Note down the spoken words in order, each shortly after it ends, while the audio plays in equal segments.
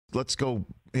let's go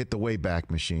hit the Wayback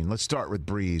Machine. Let's start with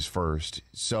Brees first.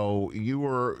 So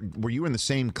were you in the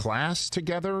same class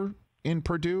together in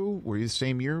Purdue? Were you the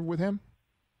same year with him?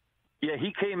 Yeah,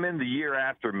 he came in the year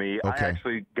after me. Okay. I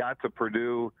actually got to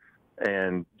Purdue,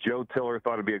 and Joe Tiller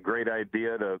thought it'd be a great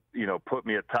idea to, put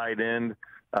me at tight end.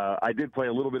 I did play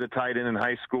a little bit of tight end in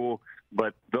high school,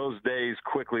 but those days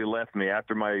quickly left me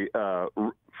after my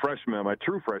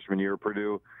true freshman year at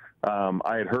Purdue.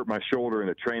 I had hurt my shoulder in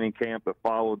a training camp that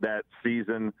followed that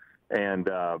season, and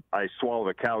I swallowed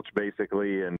a couch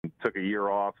basically and took a year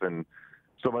off. And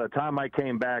so by the time I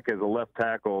came back as a left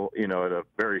tackle, at a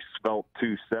very svelte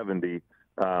 270,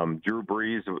 Drew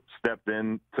Brees stepped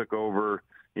in, took over,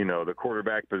 the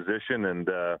quarterback position, and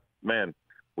man,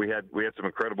 we had some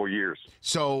incredible years.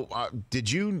 So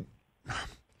did you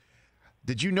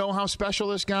know how special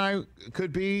this guy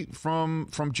could be from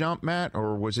jump, Matt,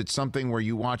 or was it something where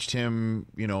you watched him,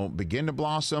 begin to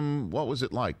blossom? What was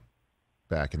it like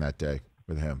back in that day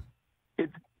with him?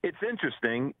 It's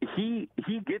interesting. He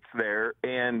gets there,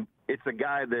 and it's a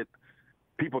guy that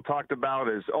people talked about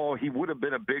as, he would have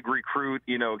been a big recruit.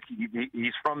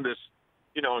 He's from this,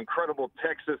 incredible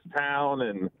Texas town,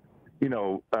 and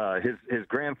his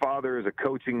grandfather is a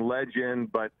coaching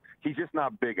legend, but he's just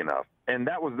not big enough. And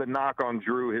that was the knock on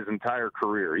Drew his entire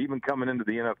career, even coming into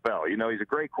the NFL. He's a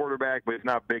great quarterback, but he's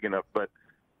not big enough. But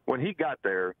when he got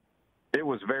there, it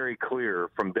was very clear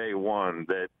from day one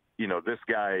that, this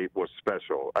guy was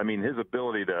special. I mean, his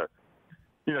ability to,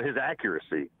 his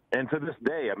accuracy. And to this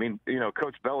day,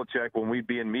 Coach Belichick, when we'd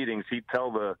be in meetings, he'd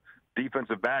tell the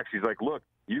defensive backs, he's like, look,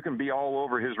 you can be all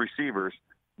over his receivers,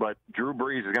 but Drew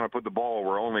Brees is going to put the ball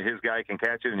where only his guy can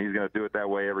catch it, and he's going to do it that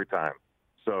way every time.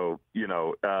 So, he's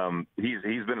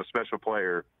been a special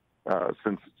player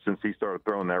since he started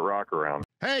throwing that rock around.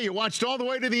 Hey, you watched all the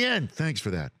way to the end. Thanks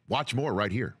for that. Watch more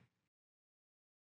right here.